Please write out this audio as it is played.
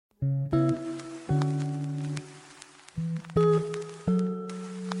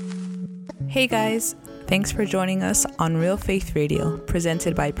Hey guys, thanks for joining us on Real Faith Radio,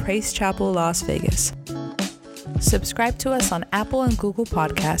 presented by Praise Chapel Las Vegas. Subscribe to us on Apple and Google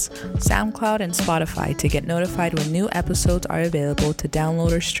Podcasts, SoundCloud, and Spotify to get notified when new episodes are available to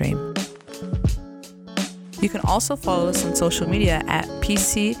download or stream. You can also follow us on social media at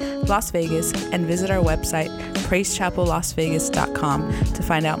PC Las Vegas and visit our website, praisechapellasvegas.com, to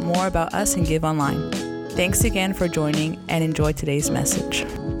find out more about us and give online. Thanks again for joining and enjoy today's message.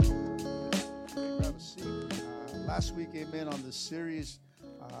 Last week, amen, on this series,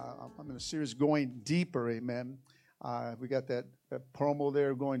 I'm in a series going deeper, amen. We got that promo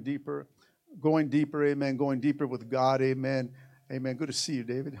there, going deeper, amen, going deeper with God, amen. Amen. Good to see you,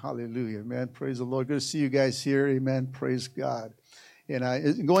 David. Hallelujah, amen. Praise the Lord. Good to see you guys here, amen. Praise God.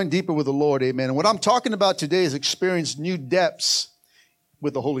 And going deeper with the Lord, amen. And what I'm talking about today is experience new depths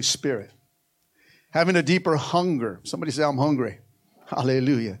with the Holy Spirit. Having a deeper hunger. Somebody say, I'm hungry.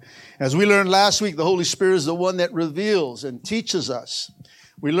 Hallelujah. As we learned last week, the Holy Spirit is the one that reveals and teaches us.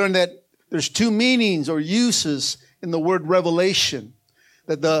 We learned that there's two meanings or uses in the word revelation.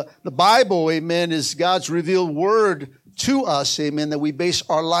 That the Bible, amen, is God's revealed word to us, amen, that we base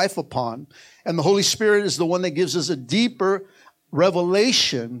our life upon. And the Holy Spirit is the one that gives us a deeper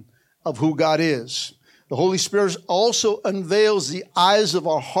revelation of who God is. The Holy Spirit also unveils the eyes of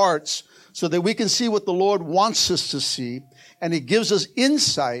our hearts so that we can see what the Lord wants us to see. And it gives us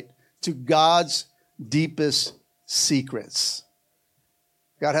insight to God's deepest secrets.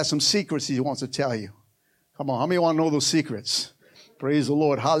 God has some secrets He wants to tell you. Come on, how many want to know those secrets? Praise the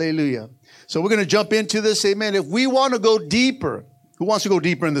Lord. Hallelujah. So we're going to jump into this. Amen. If we want to go deeper, who wants to go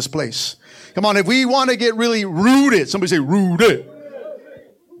deeper in this place? Come on, if we want to get really rooted, somebody say rooted.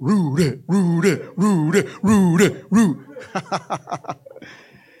 Rooted, rooted, rooted, rooted, rooted.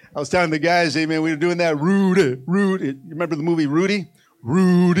 I was telling the guys, amen, we were doing that rooted. You remember the movie Rudy?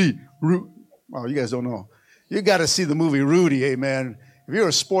 Rudy. Oh, you guys don't know. You got to see the movie Rudy, amen. If you're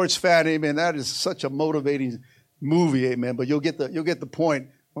a sports fan, amen, that is such a motivating movie, amen. But you'll get the point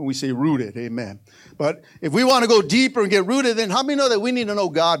when we say rooted, amen. But if we want to go deeper and get rooted, then how many know that we need to know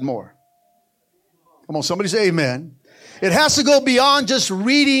God more? Come on, somebody say amen. It has to go beyond just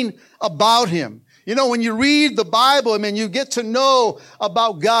reading about Him. You know, when you read the Bible, I mean, you get to know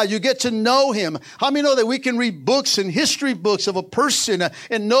about God. You get to know Him. How many know that we can read books and history books of a person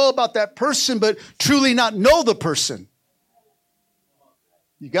and know about that person, but truly not know the person?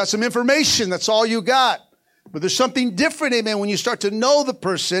 You got some information. That's all you got. But there's something different, amen, when you start to know the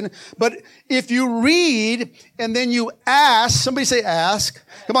person. But if you read and then you ask, somebody say ask.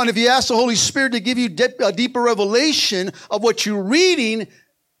 Come on, if you ask the Holy Spirit to give you a deeper revelation of what you're reading,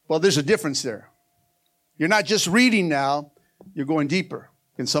 well, there's a difference there. You're not just reading now, you're going deeper.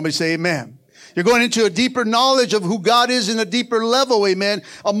 Can somebody say amen? You're going into a deeper knowledge of who God is in a deeper level, amen,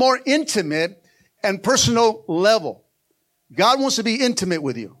 a more intimate and personal level. God wants to be intimate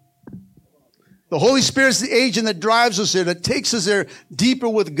with you. The Holy Spirit is the agent that drives us there, that takes us there deeper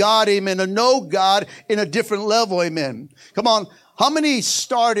with God, amen, to know God in a different level, amen. Come on, how many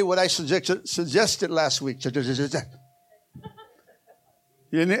started what I suggested last week?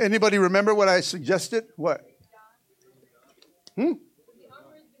 Anybody remember what I suggested? What?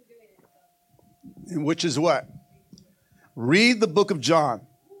 Which is what? Read the book of John.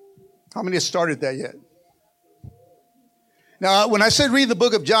 How many have started that yet? Now, when I said read the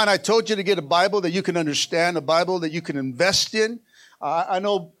book of John, I told you to get a Bible that you can understand, a Bible that you can invest in.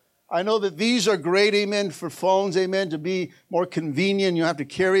 I know that these are great, amen, for phones, amen, to be more convenient. You don't have to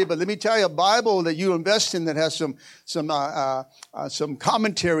carry it. But let me tell you, a Bible that you invest in that has some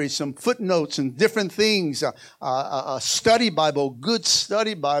commentary, some footnotes and different things, a study Bible, good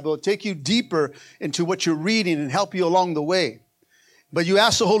study Bible, take you deeper into what you're reading and help you along the way. But you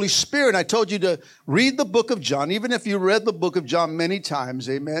ask the Holy Spirit, I told you to read the book of John, even if you read the book of John many times,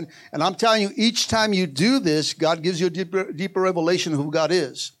 amen. And I'm telling you, each time you do this, God gives you a deeper revelation of who God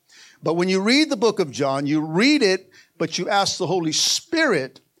is. But when you read the book of John, you read it, but you ask the Holy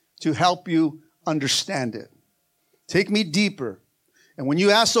Spirit to help you understand it. Take me deeper. And when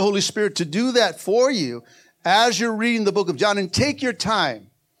you ask the Holy Spirit to do that for you, as you're reading the book of John, and take your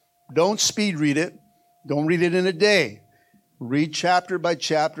time. Don't speed read it. Don't read it in a day. Read chapter by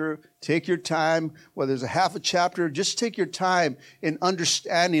chapter. Take your time. Whether there's a half a chapter, just take your time in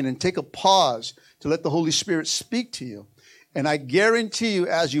understanding and take a pause to let the Holy Spirit speak to you. And I guarantee you,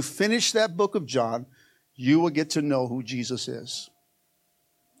 as you finish that book of John, you will get to know who Jesus is.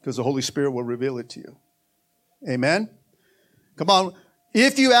 Because the Holy Spirit will reveal it to you. Amen? Come on.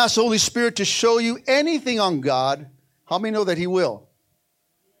 If you ask the Holy Spirit to show you anything on God, how many know that He will?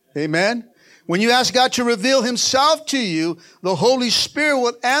 Amen. When you ask God to reveal himself to you, the Holy Spirit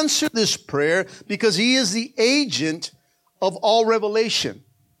will answer this prayer because he is the agent of all revelation.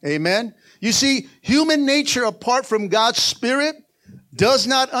 Amen. You see, human nature apart from God's Spirit does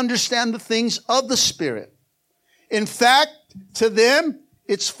not understand the things of the Spirit. In fact, to them,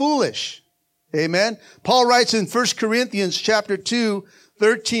 it's foolish. Amen. Paul writes in 1 Corinthians chapter 2,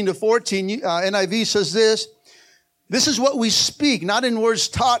 13 to 14, NIV says this, "This is what we speak, not in words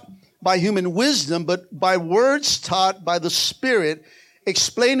taught by human wisdom, but by words taught by the Spirit,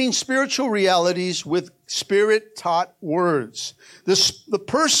 explaining spiritual realities with Spirit-taught words. The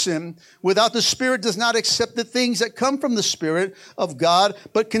person without the Spirit does not accept the things that come from the Spirit of God,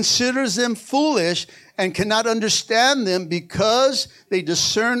 but considers them foolish and cannot understand them because they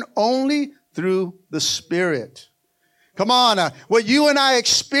discern only through the Spirit." Come on, what you and I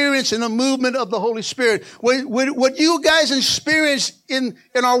experience in the movement of the Holy Spirit, what you guys experience in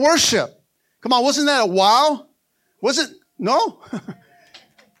our worship. Come on, wasn't that a wow? Was it? No?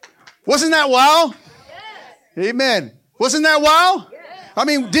 Wasn't that wow? Yes. Amen. Wasn't that wow? Yes. I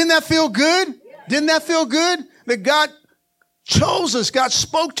mean, didn't that feel good? Yes. Didn't that feel good? That God chose us, God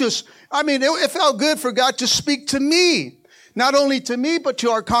spoke to us. I mean, it felt good for God to speak to me. Not only to me, but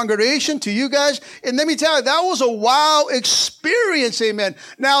to our congregation, to you guys. And let me tell you, that was a wow experience, amen.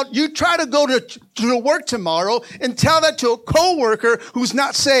 Now, you try to go to work tomorrow and tell that to a coworker who's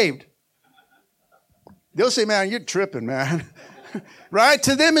not saved. They'll say, "Man, you're tripping, man." Right?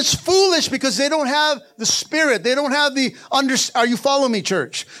 To them, it's foolish because they don't have the Spirit. They don't have the are you following me,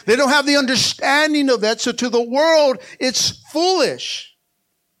 church? They don't have the understanding of that. So to the world, it's foolish.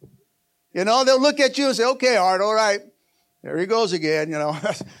 You know, they'll look at you and say, "Okay, Art, all right. There he goes again," you know.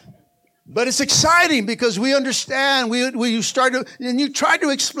 But it's exciting because we understand. We start to, and you try to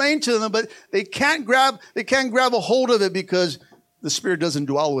explain to them, but they can't grab a hold of it because the Spirit doesn't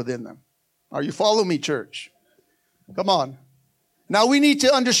dwell within them. Are you following me, church? Come on. Now we need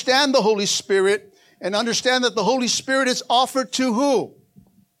to understand the Holy Spirit and understand that the Holy Spirit is offered to who?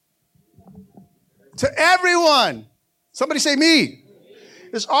 To everyone. Somebody say me.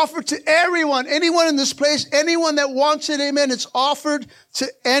 It's offered to everyone. Anyone in this place, anyone that wants it, amen. It's offered to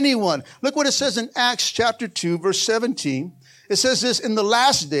anyone. Look what it says in Acts chapter 2, verse 17. It says this, "In the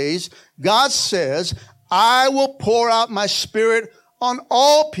last days, God says, I will pour out my Spirit on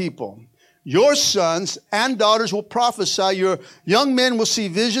all people. Your sons and daughters will prophesy. Your young men will see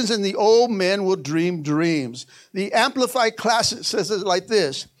visions, and the old men will dream dreams." The Amplified Classic says it like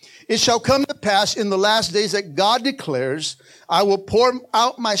this. "It shall come to pass in the last days that God declares, I will pour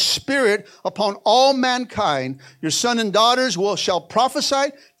out my Spirit upon all mankind. Your sons and daughters shall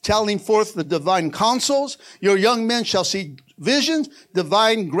prophesy, telling forth the divine counsels. Your young men shall see visions,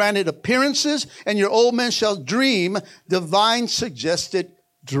 divine granted appearances, and your old men shall dream divine suggested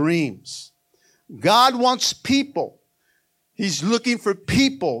dreams." God wants people. He's looking for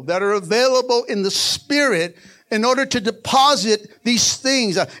people that are available in the Spirit in order to deposit these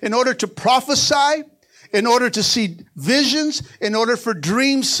things, in order to prophesy, in order to see visions, in order for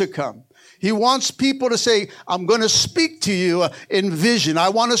dreams to come. He wants people to say, "I'm going to speak to you in vision. I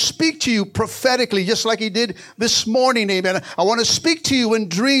want to speak to you prophetically," just like he did this morning, amen. "I want to speak to you in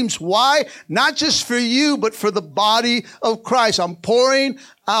dreams." Why? Not just for you, but for the body of Christ. I'm pouring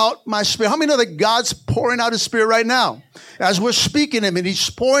out my Spirit. How many know that God's pouring out his Spirit right now? As we're speaking him, and he's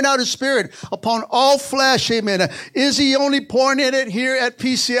pouring out his Spirit upon all flesh, amen. Is he only pouring it here at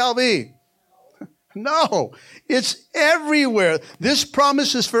PCLV? No, it's everywhere. This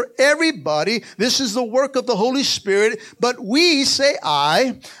promise is for everybody. This is the work of the Holy Spirit. But we, say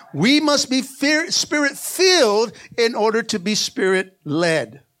we must be Spirit-filled in order to be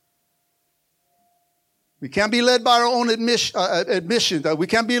Spirit-led. We can't be led by our own admission. We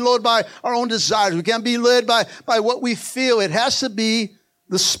can't be led by our own desires. We can't be led by what we feel. It has to be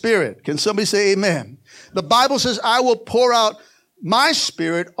the Spirit. Can somebody say amen? The Bible says, "I will pour out my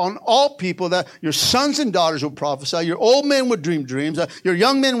Spirit on all people, that your sons and daughters will prophesy, your old men will dream dreams, your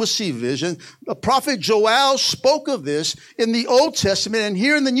young men will see visions." The prophet Joel spoke of this in the Old Testament, and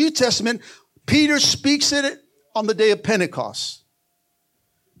here in the New Testament, Peter speaks it on the day of Pentecost.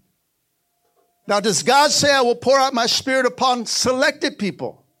 Now, does God say, "I will pour out my Spirit upon selected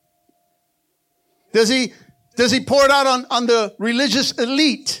people"? Does he pour it out on the religious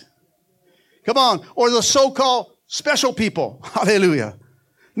elite? Come on. Or the so-called special people? Hallelujah.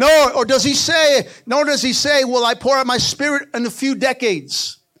 No, or does he say, "Will I pour out my Spirit in a few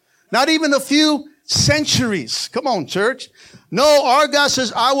decades"? Not even a few centuries. Come on, church. No, our God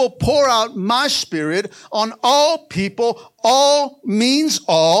says, I will pour out my spirit on all people. All means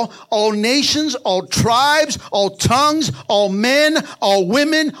all nations, all tribes, all tongues, all men, all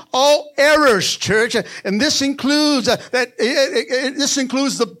women, all errors, church. And this includes this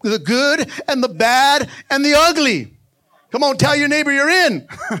includes the good and the bad and the ugly. Come on, tell your neighbor you're in.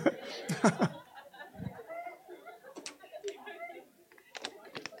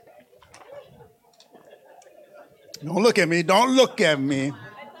 Don't look at me. Don't look at me.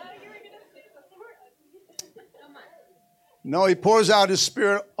 No, he pours out his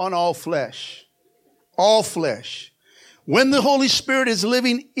spirit on all flesh. All flesh. When the Holy Spirit is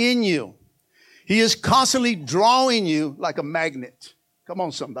living in you, he is constantly drawing you like a magnet. Come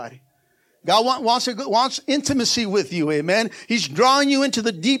on, somebody. God wants intimacy with you, amen. He's drawing you into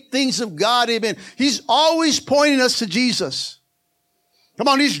the deep things of God, amen. He's always pointing us to Jesus. Come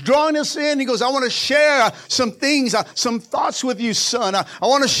on, he's drawing us in. He goes, I want to share some things, some thoughts with you, son. I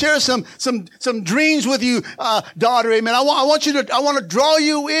want to share some dreams with you, daughter. Amen. I want to draw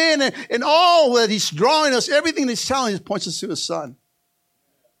you in, and all that he's drawing us, everything he's telling us points us to his son.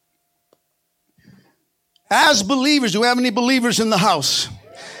 As believers, do we have any believers in the house?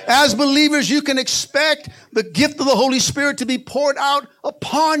 As believers, you can expect the gift of the Holy Spirit to be poured out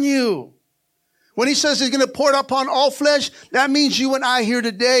upon you. When he says he's going to pour it upon all flesh, that means you and I here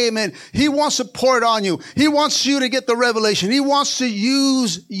today, amen. He wants to pour it on you. He wants you to get the revelation. He wants to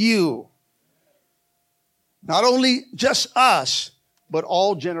use you. Not only just us, but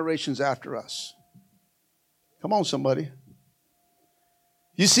all generations after us. Come on, somebody.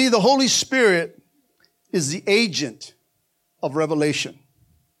 You see, the Holy Spirit is the agent of revelation.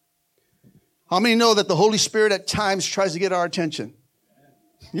 How many know that the Holy Spirit at times tries to get our attention?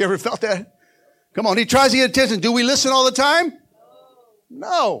 You ever felt that? Come on, he tries to get attention. Do we listen all the time?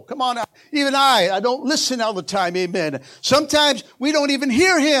 No. Come on. Even I don't listen all the time. Amen. Sometimes we don't even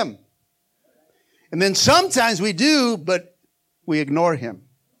hear him. And then sometimes we do, but we ignore him.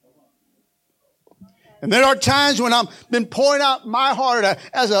 And there are times when I've been pouring out my heart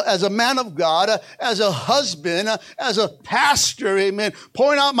as a man of God, as a husband, as a pastor, amen,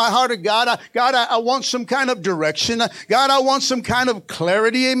 pouring out my heart to God. God, I want some kind of direction. God, I want some kind of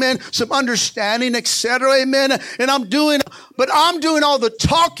clarity, amen, some understanding, etc., amen. And I'm doing all the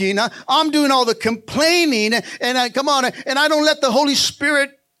talking. I'm doing all the complaining. And I don't let the Holy Spirit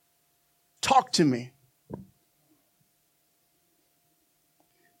talk to me.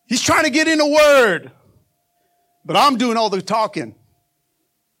 He's trying to get in the Word. But I'm doing all the talking,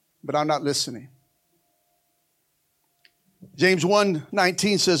 but I'm not listening. James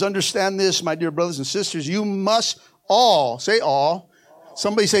 1:19 says, understand this, my dear brothers and sisters, you must all, say all,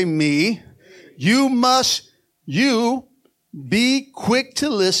 somebody say me, you be quick to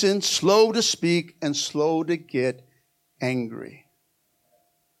listen, slow to speak, and slow to get angry.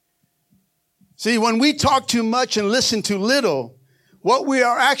 See, when we talk too much and listen too little, what we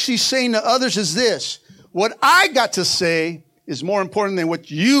are actually saying to others is this: what I got to say is more important than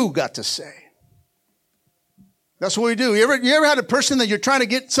what you got to say. That's what we do. You ever had a person that you're trying to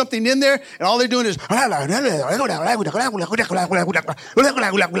get something in there, and all they're doing is, I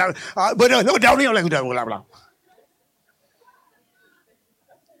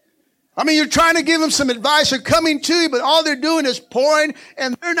mean, you're trying to give them some advice. They're coming to you, but all they're doing is pouring,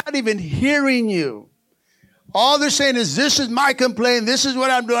 and they're not even hearing you. All they're saying is, this is my complaint. This is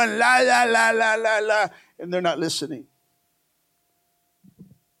what I'm doing. La, la, la, la, la, la. And they're not listening.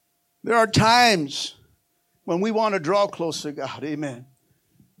 There are times when we want to draw close to God. Amen.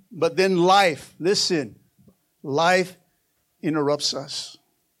 But then life interrupts us.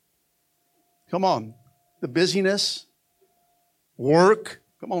 Come on. The busyness, work.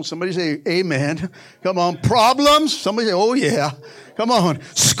 Come on, somebody say amen. Come on. Problems. Somebody say, oh yeah. Come on.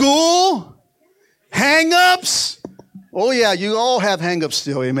 School. Hang-ups. Oh, yeah, you all have hang-ups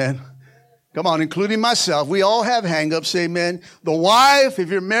still, amen. Come on, including myself. We all have hang-ups, amen. The wife, if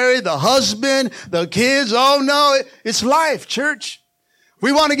you're married, the husband, the kids, oh, no, it's life, church.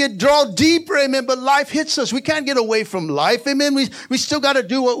 We want to draw deeper, amen, but life hits us. We can't get away from life, amen. We still got to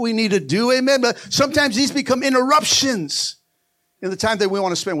do what we need to do, amen, but sometimes these become interruptions in the time that we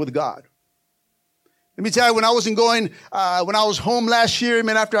want to spend with God. Let me tell you, when I was home last year,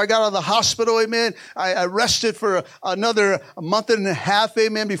 amen, after I got out of the hospital, amen, I rested for another month and a half,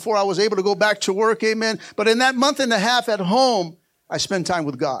 amen, before I was able to go back to work, amen. But in that month and a half at home, I spent time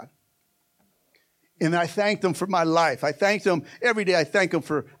with God. And I thanked him for my life. I thanked him every day. I thank him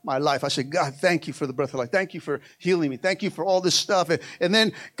for my life. I said, God, thank you for the breath of life. Thank you for healing me. Thank you for all this stuff. And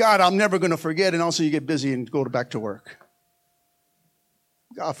then, God, I'm never going to forget. And also you get busy and go back to work.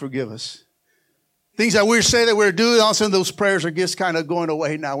 God, forgive us. Things that we say that we're doing, all of a sudden those prayers are just kind of going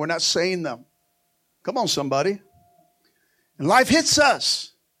away now. We're not saying them. Come on, somebody. And life hits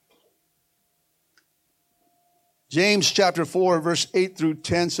us. James chapter 4, verse 8 through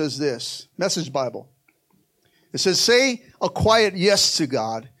 10 says this. Message Bible. It says, say a quiet yes to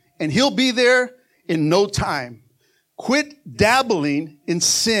God, and he'll be there in no time. Quit dabbling in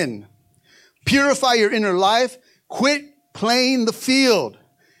sin. Purify your inner life. Quit playing the field.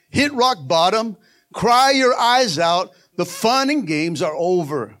 Hit rock bottom. Cry your eyes out. The fun and games are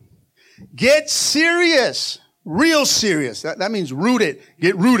over. Get serious. Real serious. That means rooted.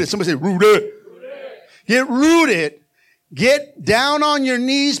 Get rooted. Somebody say rooted. Get rooted. Get down on your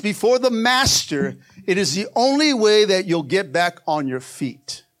knees before the master. It is the only way that you'll get back on your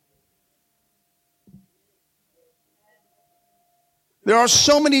feet. There are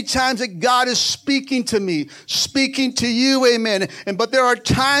so many times that God is speaking to me, speaking to you, amen. But there are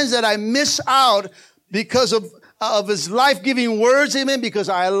times that I miss out because of his life-giving words, amen, because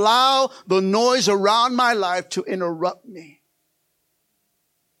I allow the noise around my life to interrupt me.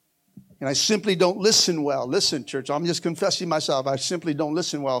 And I simply don't listen well. Listen, church, I'm just confessing myself. I simply don't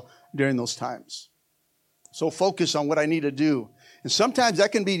listen well during those times. So focus on what I need to do. And sometimes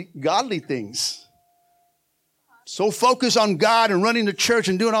that can be godly things. So focused on God and running the church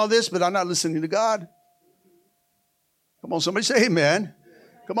and doing all this, but I'm not listening to God. Come on, somebody say amen.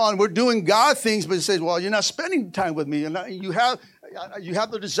 Come on, we're doing God things, but it says, well, you're not spending time with me. And you have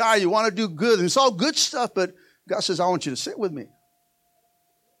the desire, you want to do good. And it's all good stuff, but God says, I want you to sit with me.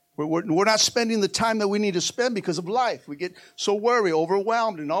 We're not spending the time that we need to spend because of life. We get so worried,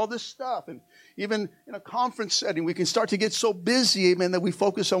 overwhelmed, and all this stuff. And even in a conference setting, we can start to get so busy, amen, that we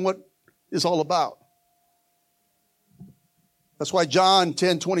focus on what it's all about. That's why John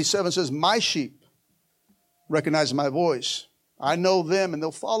 10:27 says, my sheep recognize my voice. I know them and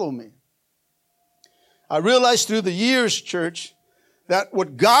they'll follow me. I realized through the years, church, that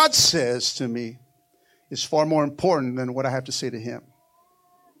what God says to me is far more important than what I have to say to him.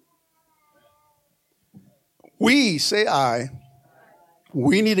 We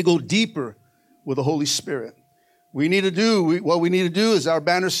need to go deeper with the Holy Spirit. What we need to do, as our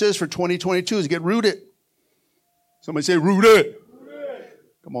banner says for 2022, is get rooted. Somebody say rooted.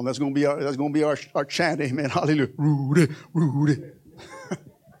 Come on, that's going to be our chant. Amen. Hallelujah. Rooted, rooted. And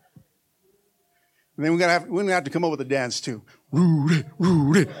then we're going to have to come up with a dance too. Rooted,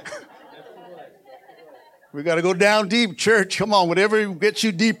 rooted. We got to go down deep, church. Come on, whatever gets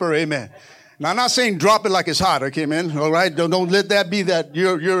you deeper. Amen. Now, I'm not saying drop it like it's hot, okay, man? All right? Don't let that be that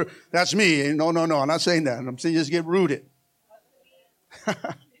that's me. No. I'm not saying that. I'm saying just get rooted.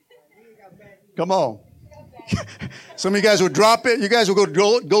 Come on. Some of you guys will drop it. You guys will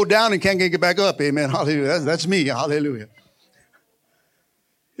go down and can't get back up. Amen. Hallelujah. That's me. Hallelujah.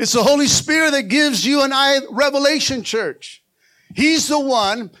 It's the Holy Spirit that gives you and I revelation, church. He's the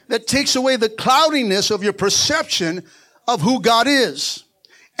one that takes away the cloudiness of your perception of who God is.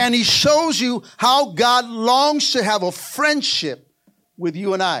 And he shows you how God longs to have a friendship with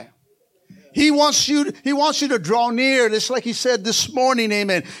you and I. He wants you to draw near, just like he said this morning,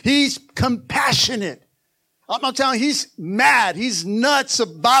 amen. He's compassionate. I'm not telling you, he's mad. He's nuts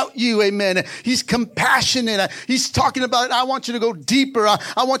about you, amen. He's compassionate. He's talking about, I want you to go deeper.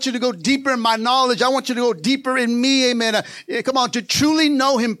 I want you to go deeper in my knowledge. I want you to go deeper in me, amen. Come on, to truly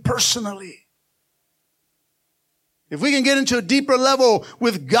know him personally. If we can get into a deeper level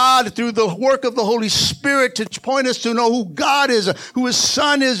with God through the work of the Holy Spirit to point us to know who God is, who his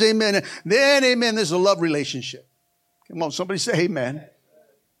son is, amen, then, amen, there's a love relationship. Come on, somebody say amen.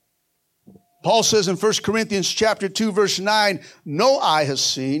 Paul says in 1 Corinthians chapter 2, verse 9, no eye has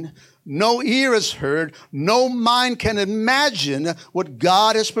seen, no ear has heard, no mind can imagine what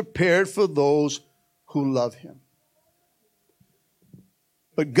God has prepared for those who love him.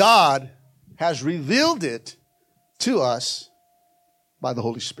 But God has revealed it to us by the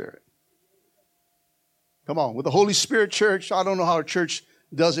Holy Spirit. Come on, with the Holy Spirit, church, I don't know how a church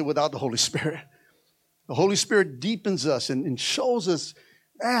does it without the Holy Spirit. The Holy Spirit deepens us and shows us,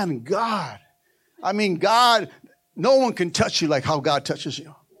 man, God. I mean, God, no one can touch you like how God touches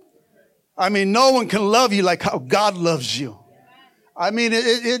you. I mean, no one can love you like how God loves you. I mean,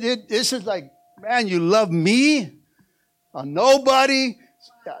 it's just like, man, you love me? Nobody?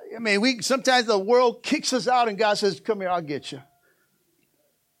 I mean, sometimes the world kicks us out and God says, come here, I'll get you.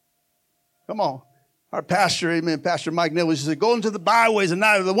 Come on. Our pastor, amen, Pastor Mike Neville, said, go into the byways and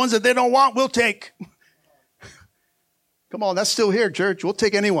now the ones that they don't want, we'll take. Come on, that's still here, church. We'll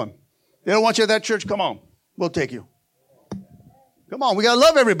take anyone. They don't want you at that church, come on. We'll take you. Come on, we got to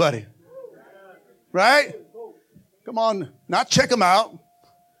love everybody. Right? Come on, not check them out.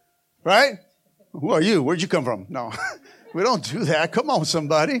 Right? Who are you? Where'd you come from? No, we don't do that. Come on,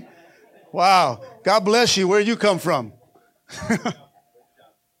 somebody. Wow. God bless you. Where'd you come from? Come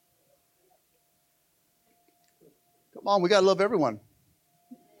on, we got to love everyone.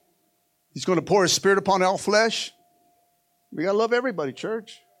 He's going to pour his spirit upon all flesh. We got to love everybody,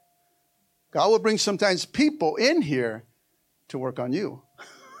 church. God will bring sometimes people in here to work on you.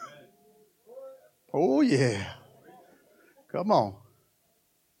 Oh, yeah. Come on.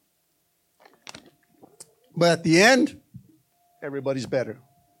 But at the end, everybody's better.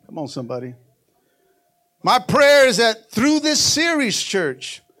 Come on, somebody. My prayer is that through this series,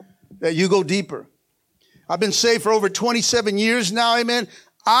 church, that you go deeper. I've been saved for over 27 years now, amen.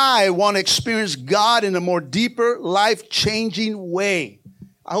 I want to experience God in a more deeper, life-changing way.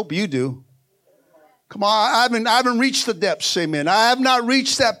 I hope you do. Come on, I haven't reached the depths, amen. I have not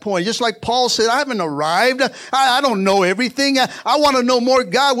reached that point. Just like Paul said, I haven't arrived. I don't know everything. I want to know more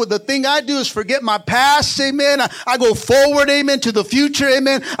God. Well, the thing I do is forget my past, amen. I go forward, amen, to the future,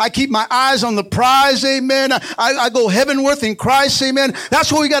 amen. I keep my eyes on the prize, amen. I go heavenward in Christ, amen.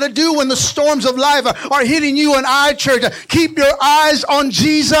 That's what we got to do when the storms of life are hitting you and I, church. Keep your eyes on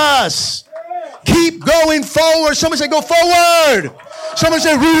Jesus. Keep going forward. Someone say, go forward. Someone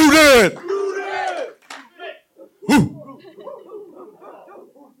say, rooted.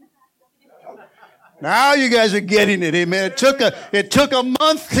 Now you guys are getting it, amen. It took a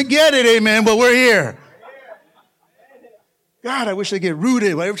month to get it, amen, but we're here. God, I wish I get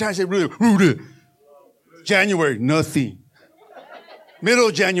rooted. Every time I say rooted. January, nothing. Middle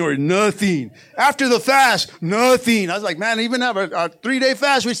of January, nothing. After the fast, nothing. I was like, man, even after our 3-day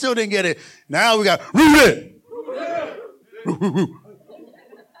fast, we still didn't get it. Now we got rooted.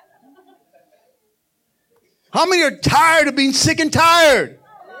 How many are tired of being sick and tired?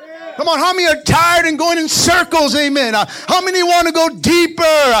 Come on, how many are tired and going in circles, amen? How many want to go deeper?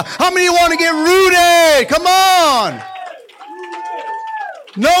 How many want to get rooted? Come on.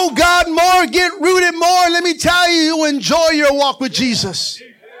 Know God more, get rooted more. Let me tell you, you'll enjoy your walk with Jesus.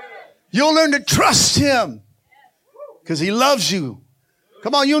 You'll learn to trust him because he loves you.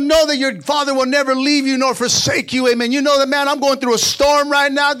 Come on, you know that your Father will never leave you nor forsake you, amen. You know that, man, I'm going through a storm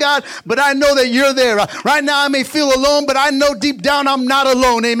right now, God, but I know that you're there. Right now I may feel alone, but I know deep down I'm not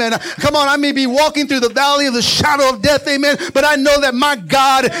alone, amen. Come on, I may be walking through the valley of the shadow of death, amen, but I know that my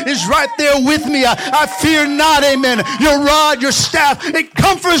God is right there with me. I fear not, amen. Your rod, your staff, it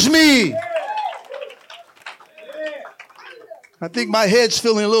comforts me. I think my head's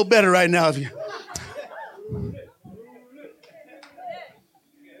feeling a little better right now.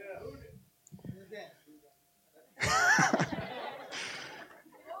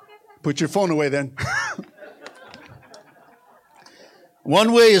 Put your phone away then.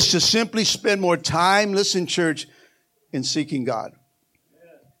 One way is to simply spend more time, listen, church, in seeking God.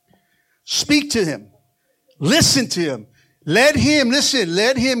 Speak to him. Listen to him. Let him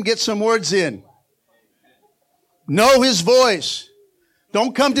get some words in. Know his voice.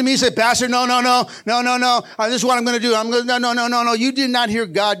 Don't come to me and say, Pastor, no. This is what I'm going to do. No. You did not hear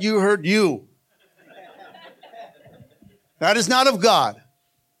God. You heard you. That is not of God.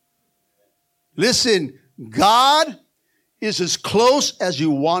 Listen, God is as close as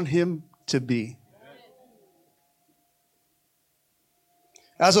you want him to be.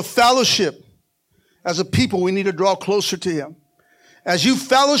 As a fellowship, as a people, we need to draw closer to him. As you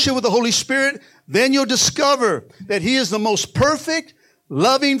fellowship with the Holy Spirit, then you'll discover that he is the most perfect,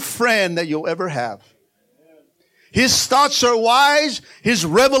 loving friend that you'll ever have. His thoughts are wise. His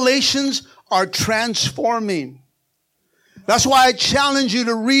revelations are transforming. That's why I challenge you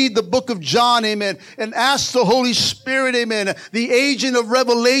to read the book of John, amen, and ask the Holy Spirit, amen, the agent of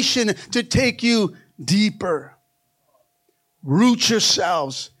revelation to take you deeper. Root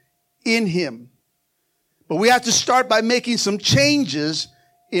yourselves in him. But we have to start by making some changes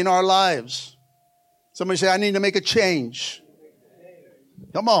in our lives. Somebody say, I need to make a change.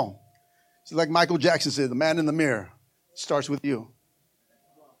 Come on. It's like Michael Jackson said, the man in the mirror starts with you.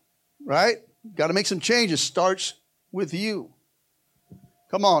 Right? Got to make some changes. Starts with you.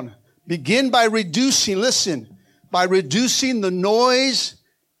 Come on. Begin by reducing the noise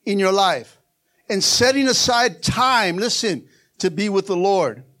in your life and setting aside time, to be with the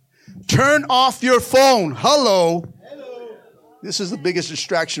Lord. Turn off your phone. Hello. This is the biggest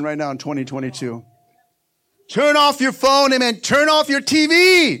distraction right now in 2022. Turn off your phone, amen. Turn off your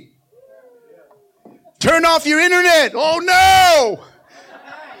TV. Turn off your internet. Oh no.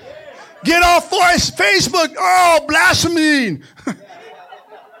 Get off Facebook. Oh, blasphemy.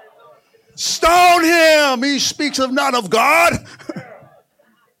 Stone him. He speaks not of God.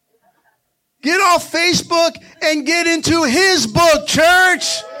 Get off Facebook and get into his book,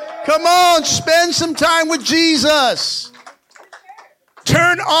 church. Come on, spend some time with Jesus.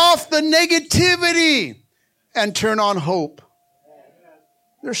 Turn off the negativity and turn on hope.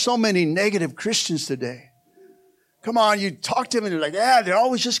 There's so many negative Christians today. Come on, you talk to them and they're like, yeah, they're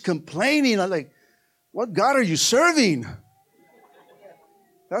always just complaining. I'm like, what God are you serving?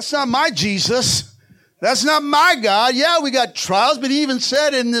 That's not my Jesus. That's not my God. Yeah, we got trials, but he even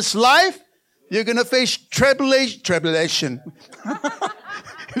said in this life, you're going to face tribulation.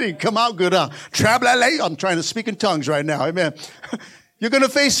 It didn't come out good, huh? Tribulation. I'm trying to speak in tongues right now. Amen. You're going to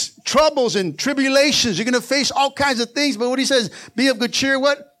face troubles and tribulations. You're going to face all kinds of things. But what he says, be of good cheer.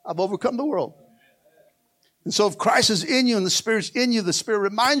 What? I've overcome the world. And so if Christ is in you and the Spirit's in you, the Spirit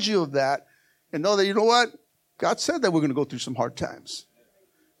reminds you of that. And know that, you know what? God said that we're going to go through some hard times.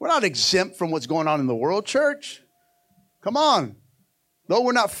 We're not exempt from what's going on in the world, church. Come on. Though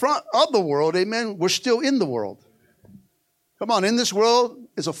we're not front of the world, amen, we're still in the world. Come on, in this world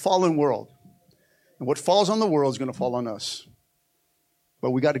is a fallen world. And what falls on the world is going to fall on us.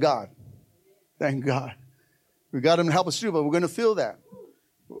 But we got God. Thank God. We got him to help us through, but we're going to feel that.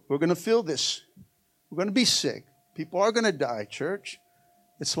 We're going to feel this. We're going to be sick. People are going to die, church.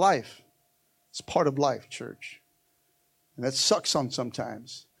 It's life. It's part of life, church. And that sucks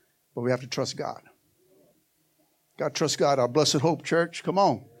sometimes. But we have to trust God. God, trust God, our blessed hope, church. Come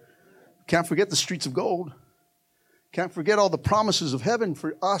on. Can't forget the streets of gold. Can't forget all the promises of heaven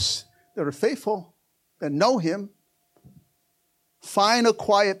for us that are faithful, that know him. Find a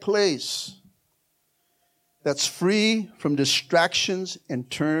quiet place that's free from distractions and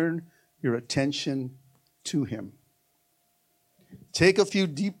turn your attention to him. Take a few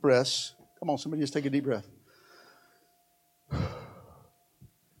deep breaths. Come on, somebody just take a deep breath.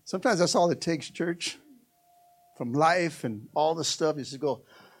 Sometimes that's all it takes, church. From life and all the stuff, you just go,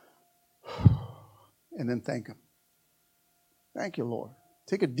 and then thank him. Thank you, Lord.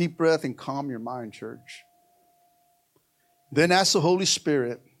 Take a deep breath and calm your mind, church. Then ask the Holy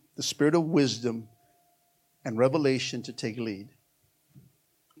Spirit, the Spirit of wisdom and revelation, to take lead.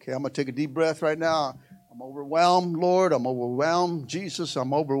 Okay, I'm going to take a deep breath right now. I'm overwhelmed, Lord. I'm overwhelmed. Jesus,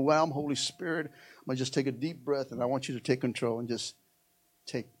 I'm overwhelmed. Holy Spirit, I'm going to just take a deep breath, and I want you to take control and just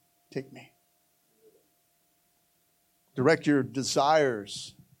take me. Direct your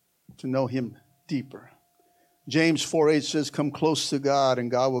desires to know him deeper. James 4:8 says, come close to God, and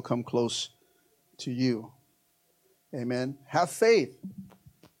God will come close to you. Amen. Have faith.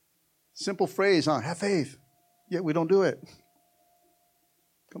 Simple phrase, huh? Have faith. Yet we don't do it.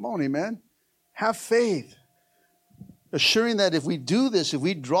 Come on, amen. Have faith. Assuring that if we do this, if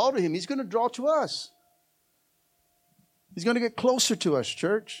we draw to him, he's going to draw to us. He's going to get closer to us,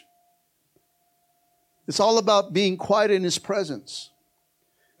 church. It's all about being quiet in his presence.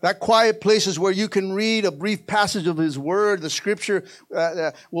 That quiet place is where you can read a brief passage of his word. The scripture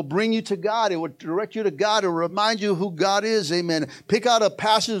will bring you to God. It will direct you to God. It will remind you who God is. Amen. Pick out a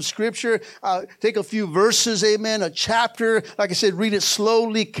passage of scripture. Take a few verses. Amen. A chapter. Like I said, read it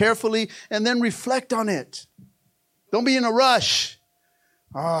slowly, carefully, and then reflect on it. Don't be in a rush.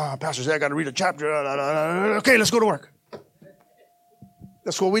 Pastor said I got to read a chapter. Okay, let's go to work.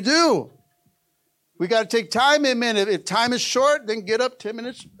 That's what we do. We got to take time, amen. If time is short, then get up 10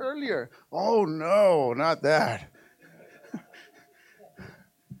 minutes earlier. Oh, no, not that.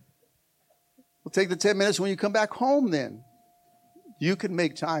 We'll take the 10 minutes when you come back home then. You can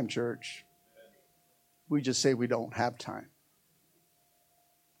make time, church. We just say we don't have time.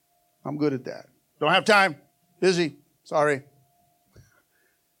 I'm good at that. Don't have time. Busy. Sorry.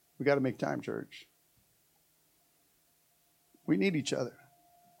 We got to make time, church. We need each other.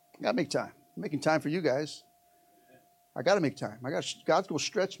 We got to make time. I'm making time for you guys. I got to make time. God's going to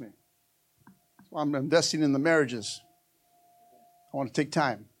stretch me. That's why I'm investing in the marriages. I want to take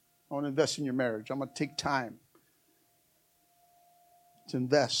time. I want to invest in your marriage. I'm going to take time to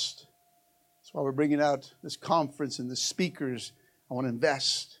invest. That's why we're bringing out this conference and the speakers. I want to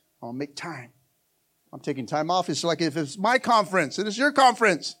invest. I want to make time. I'm taking time off. It's like if it's my conference and it's your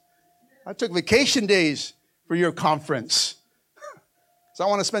conference. I took vacation days for your conference. So I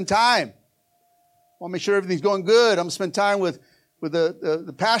want to spend time. I want to make sure everything's going good. I'm going to spend time with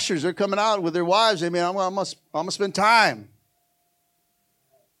the pastors. They're coming out with their wives. Amen. I'm going to spend time.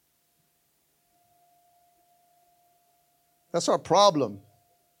 That's our problem.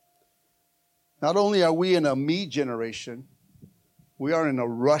 Not only are we in a me generation, we are in a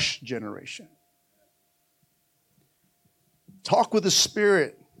rush generation. Talk with the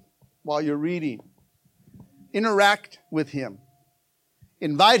Spirit while you're reading. Interact with him.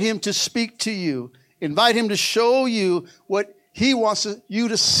 Invite him to speak to you. Invite him to show you what he wants you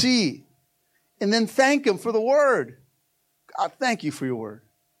to see. And then thank him for the word. God, thank you for your word.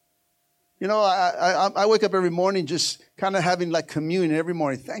 You know, I wake up every morning just kind of having like communion every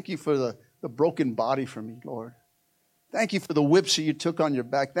morning. Thank you for the broken body for me, Lord. Thank you for the whips that you took on your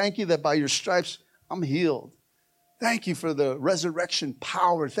back. Thank you that by your stripes I'm healed. Thank you for the resurrection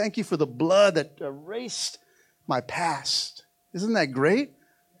power. Thank you for the blood that erased my past. Isn't that great?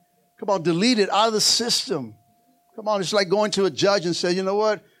 Come on, delete it out of the system. Come on, it's like going to a judge and say, you know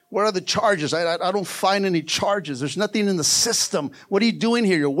what? What are the charges? I don't find any charges. There's nothing in the system. What are you doing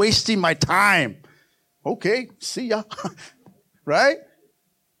here? You're wasting my time. Okay, see ya. Right?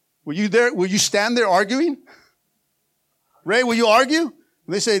 Were you there? Will you stand there arguing? Ray, will you argue? And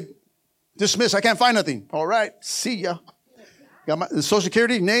they say, dismiss, I can't find nothing. All right, see ya. Got my Social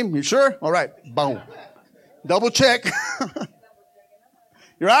Security name? You sure? All right, boom. Double check.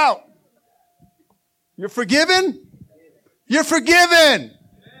 You're out. You're forgiven? You're forgiven.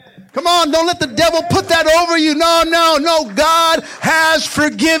 Come on, don't let the devil put that over you. No. God has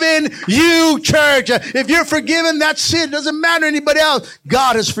forgiven you, church. If you're forgiven, that's it. It doesn't matter anybody else.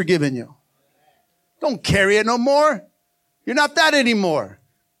 God has forgiven you. Don't carry it no more. You're not that anymore.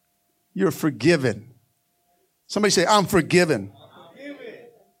 You're forgiven. Somebody say, I'm forgiven.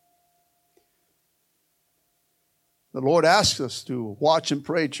 The Lord asks us to watch and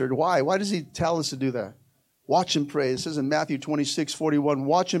pray, church. Why? Why does he tell us to do that? Watch and pray. It says in Matthew 26:41,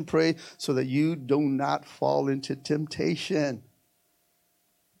 watch and pray so that you do not fall into temptation.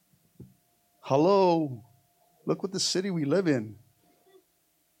 Hello. Look what the city we live in.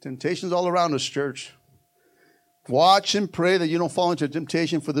 Temptation's all around us, church. Watch and pray that you don't fall into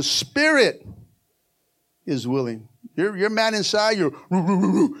temptation, for the spirit is willing. Your man inside,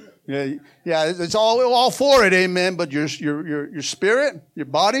 yeah, it's all for it, amen. But your spirit, your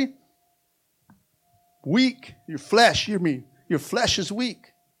body, weak. Your flesh, your flesh is weak,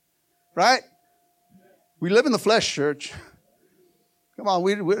 right? We live in the flesh, church. Come on,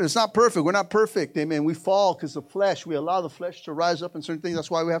 it's not perfect. We're not perfect, amen. We fall because the flesh. We allow the flesh to rise up in certain things.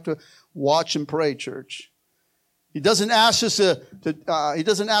 That's why we have to watch and pray, church. He doesn't ask us to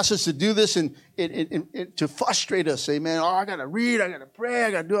do this and to frustrate us. Amen. Oh, I got to read. I got to pray.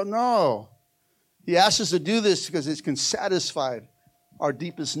 I got to do it. No. He asks us to do this because it can satisfy our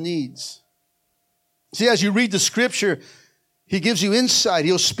deepest needs. See, as you read the scripture, he gives you insight.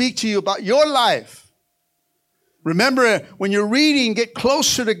 He'll speak to you about your life. Remember, when you're reading, get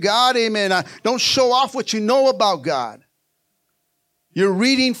closer to God. Amen. Don't show off what you know about God. You're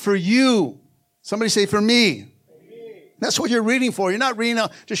reading for you. Somebody say, for me. That's what you're reading for. You're not reading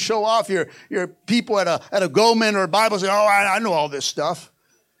to show off your people at a Goldman or a Bible say, oh, I know all this stuff.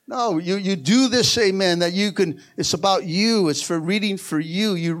 No, you do this, amen, that you can, it's about you. It's for reading for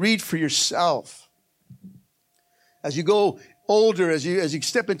you. You read for yourself. As you go older, as you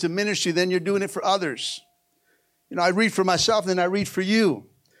step into ministry, then you're doing it for others. You know, I read for myself, then I read for you.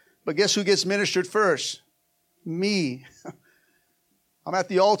 But guess who gets ministered first? Me. I'm at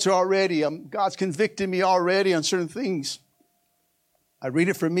the altar already. God's convicted me already on certain things. I read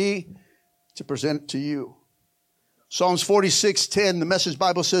it for me to present it to you. Psalms 46:10, the Message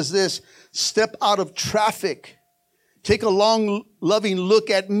Bible says this, step out of traffic. Take a long, loving look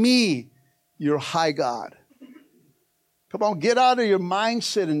at me, your high God. Come on, get out of your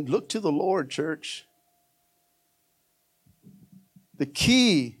mindset and look to the Lord, church. The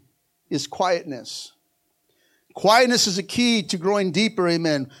key is quietness. Quietness is a key to growing deeper,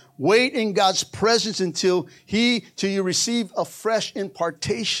 amen. Wait in God's presence until you receive a fresh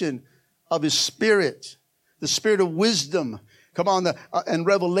impartation of His Spirit, the Spirit of wisdom, come on, and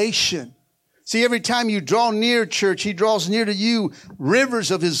revelation. See, every time you draw near, church, He draws near to you.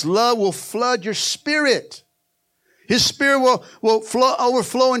 Rivers of His love will flood your spirit. His Spirit will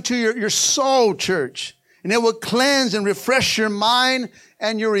overflow into your soul, church. And it will cleanse and refresh your mind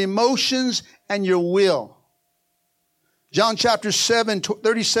and your emotions and your will. John chapter 7,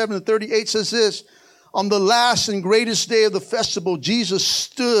 37 to 38 says this, on the last and greatest day of the festival, Jesus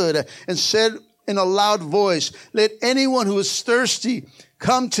stood and said in a loud voice, let anyone who is thirsty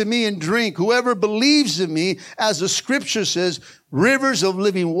come to me and drink. Whoever believes in me, as the scripture says, rivers of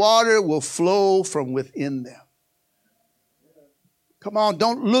living water will flow from within them. Come on,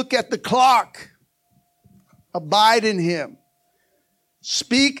 don't look at the clock. Abide in Him.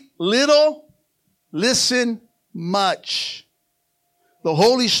 Speak little, listen much. The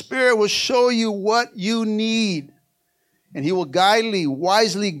Holy Spirit will show you what you need, and He will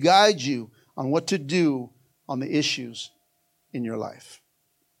wisely guide you on what to do on the issues in your life.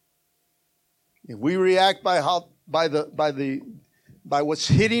 If we react by what's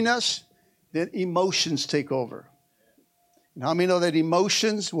hitting us, then emotions take over. And how many know that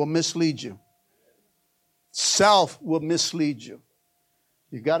emotions will mislead you? Self will mislead you.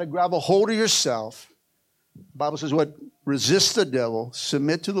 You got to grab a hold of yourself. The Bible says what? Resist the devil,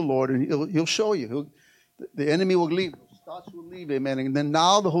 submit to the Lord, and he'll show you. The enemy will leave. Those thoughts will leave, amen. And then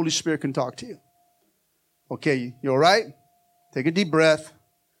now the Holy Spirit can talk to you. Okay, you all right? Take a deep breath.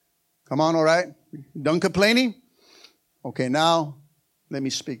 Come on, all right? Done complaining? Okay, now let me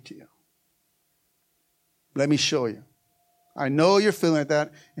speak to you. Let me show you. I know you're feeling like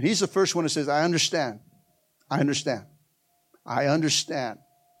that. And he's the first one that says, I understand. I understand. I understand.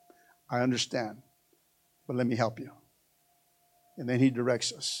 I understand. But let me help you. And then he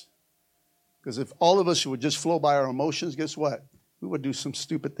directs us. Because if all of us would just flow by our emotions, guess what? We would do some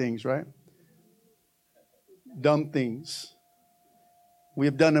stupid things, right? Dumb things. We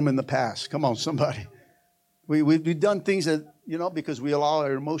have done them in the past. Come on, somebody. We've done things that, because we allow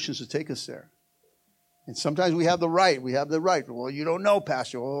our emotions to take us there. And sometimes we have the right. We have the right. Well, you don't know,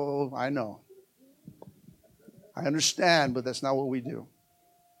 Pastor. Oh, I know. I understand, but that's not what we do.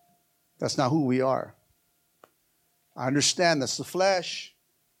 That's not who we are. I understand that's the flesh.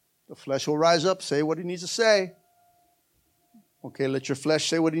 The flesh will rise up, say what he needs to say. Okay, let your flesh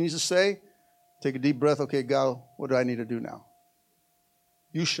say what he needs to say. Take a deep breath. Okay, God, what do I need to do now?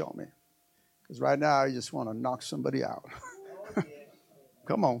 You show me. Because right now I just want to knock somebody out.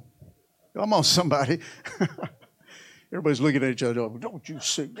 Come on. Come on, somebody. Everybody's looking at each other. Don't you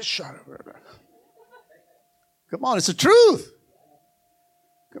say this shot over. Come on, it's the truth.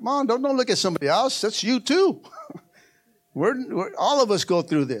 Come on, don't look at somebody else. That's you too. We're all of us go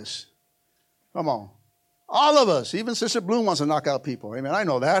through this. Come on. All of us. Even Sister Bloom wants to knock out people. Amen. I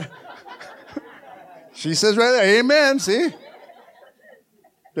know that. She says right there, amen. See?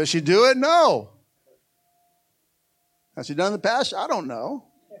 Does she do it? No. Has she done in the past? I don't know.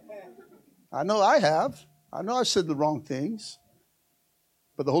 I know I have. I know I've said the wrong things.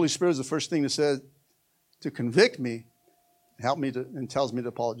 But the Holy Spirit is the first thing that says to convict me, help me and tells me to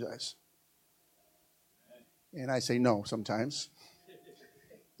apologize. And I say no sometimes.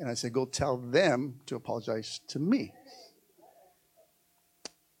 And I say, go tell them to apologize to me.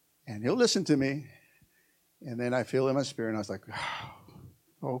 And he'll listen to me. And then I feel in my spirit, and I was like,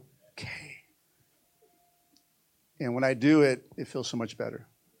 oh, okay. And when I do it, it feels so much better.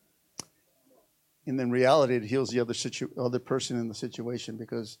 And in reality, it heals the other person in the situation,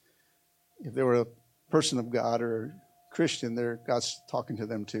 because if they were a person of God or a Christian, God's talking to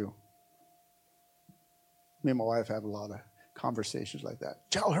them too. Me and my wife have a lot of conversations like that.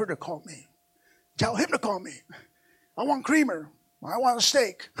 Tell her to call me. Tell him to call me. I want creamer. I want a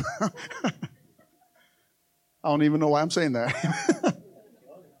steak. I don't even know why I'm saying that.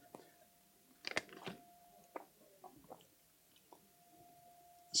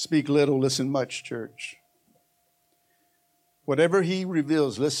 Speak little, listen much, church. Whatever he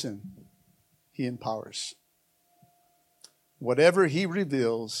reveals, listen, he empowers. Whatever he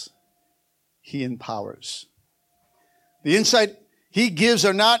reveals, he empowers. The insight he gives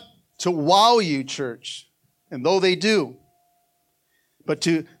are not to wow you, church, and though they do, but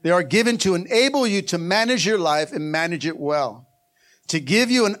they are given to enable you to manage your life and manage it well, to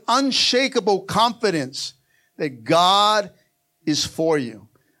give you an unshakable confidence that God is for you.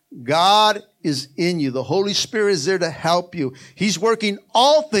 God is in you. The Holy Spirit is there to help you. He's working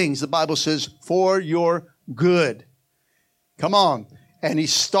all things, the Bible says, for your good. Come on. And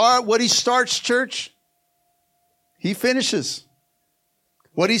what he starts, church, he finishes.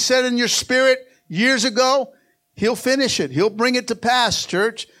 What he said in your spirit years ago, he'll finish it. He'll bring it to pass,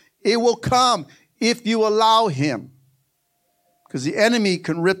 church. It will come if you allow him. Because the enemy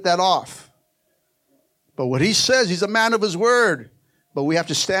can rip that off. But what he says, he's a man of his word. But we have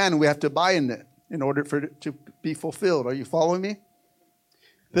to stand and we have to abide in it in order for it to be fulfilled. Are you following me?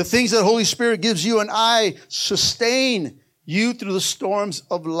 The things that the Holy Spirit gives you and I sustain you through the storms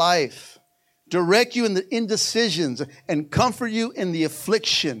of life, direct you in the indecisions, and comfort you in the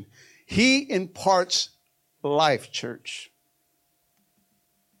affliction. He imparts life, church.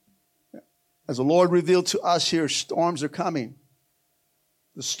 As the Lord revealed to us here, storms are coming.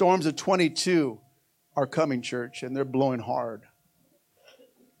 The storms of 22 are coming, church, and they're blowing hard.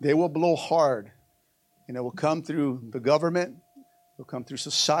 They will blow hard, and it will come through the government. It'll come through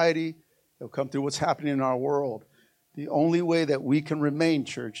society. It'll come through what's happening in our world. The only way that we can remain,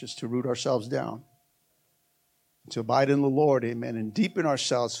 church, is to root ourselves down, to abide in the Lord, amen, and deepen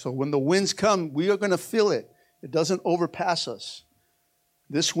ourselves. So when the winds come, we are going to feel it. It doesn't overpass us.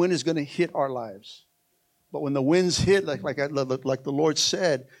 This wind is going to hit our lives. But when the winds hit, like the Lord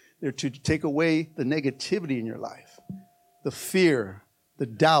said, they're to take away the negativity in your life, the fear, the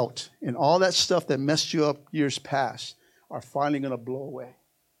doubt, and all that stuff that messed you up years past are finally going to blow away.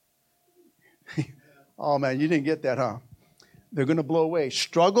 Oh, man, you didn't get that, huh? they're going to blow away.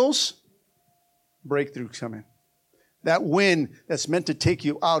 Struggles, breakthrough coming. That wind that's meant to take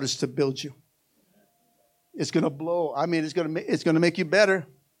you out is to build you. It's going to blow. I mean, it's going to make you better.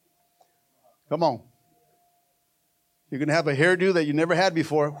 Come on. You're going to have a hairdo that you never had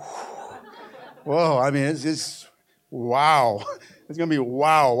before. Whoa, I mean, it's wow. It's going to be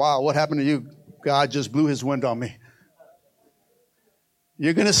wow. What happened to you? God just blew his wind on me.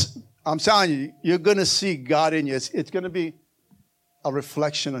 I'm telling you, you're going to see God in you. It's going to be a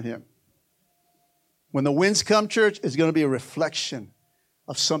reflection of him. When the winds come, church, it's going to be a reflection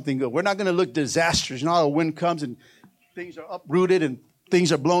of something good. We're not going to look disastrous. You know how a wind comes and things are uprooted and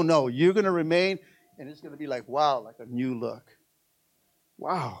things are blown? No, you're going to remain, and it's going to be like, wow, like a new look.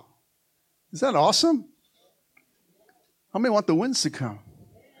 Wow. Is that awesome? How many want the winds to come?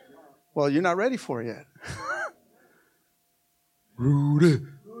 Well, you're not ready for it yet. Root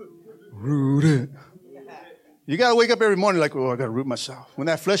it. You got to wake up every morning like, oh, I got to root myself. When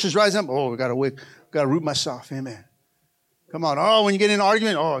that flesh is rising up, oh, I got to root myself. Amen. Come on. Oh, when you get in an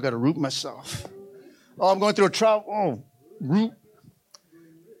argument, oh, I got to root myself. Oh, I'm going through a trial. Oh, root.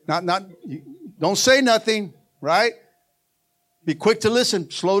 Don't say nothing, right? Be quick to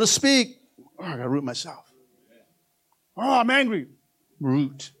listen, slow to speak. Oh, I got to root myself. Oh, I'm angry.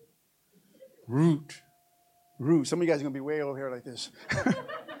 Root. Some of you guys are going to be way over here like this.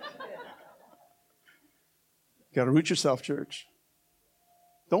 Got to root yourself, church.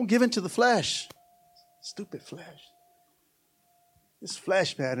 Don't give in to the flesh. Stupid flesh. This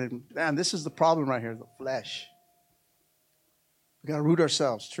flesh, man, this is the problem right here, the flesh. We got to root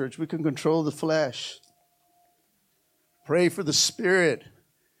ourselves, church. We can control the flesh. Pray for the Spirit.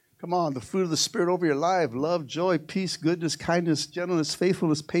 Come on, the fruit of the Spirit over your life. Love, joy, peace, goodness, kindness, gentleness,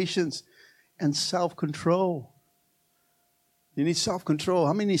 faithfulness, patience, and self-control. You need self-control.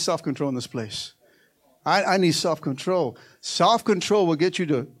 How many need self-control in this place? I need self-control. Self-control will get you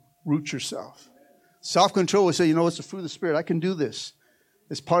to root yourself. Self-control will say, you know, it's the fruit of the Spirit. I can do this.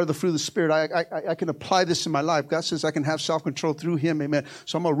 It's part of the fruit of the Spirit. I can apply this in my life. God says I can have self-control through him. Amen.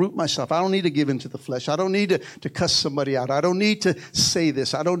 So I'm going to root myself. I don't need to give in to the flesh. I don't need to cuss somebody out. I don't need to say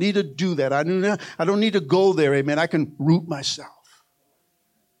this. I don't need to do that. I don't need to go there. Amen. I can root myself.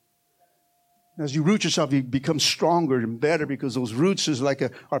 As you root yourself, you become stronger and better because those roots is like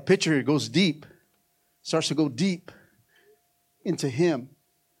our picture here goes deep. Starts to go deep into him.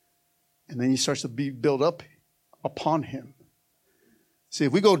 And then he starts to be built up upon him. See,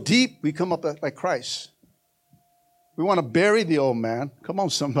 if we go deep, we come up like Christ. We want to bury the old man. Come on,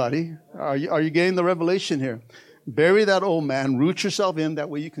 somebody. Are you getting the revelation here? Bury that old man. Root yourself in. That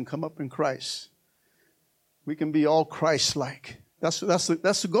way you can come up in Christ. We can be all Christ-like. That's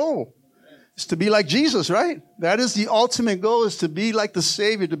the goal. It's to be like Jesus, right? That is the ultimate goal, is to be like the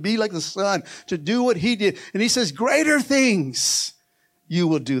Savior, to be like the Son, to do what he did. And he says, greater things you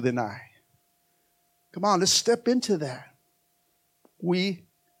will do than I. Come on, let's step into that. We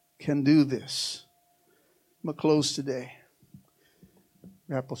can do this. I'm going to close today.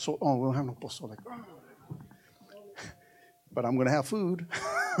 We don't have no pozole. But I'm going to have food.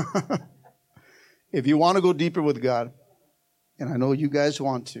 If you want to go deeper with God, and I know you guys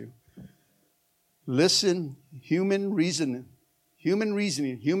want to, listen, human reasoning,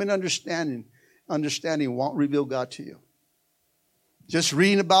 human understanding won't reveal God to you. Just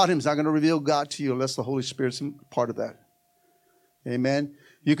reading about him is not going to reveal God to you unless the Holy Spirit's part of that. Amen.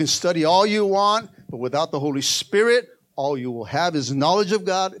 You can study all you want, but without the Holy Spirit, all you will have is knowledge of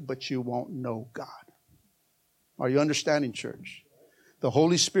God, but you won't know God. Are you understanding, church? The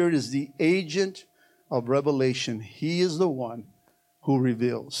Holy Spirit is the agent of revelation. He is the one who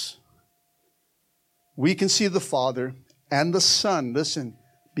reveals. We can see the Father and the Son, listen,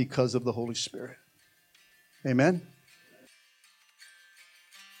 because of the Holy Spirit. Amen.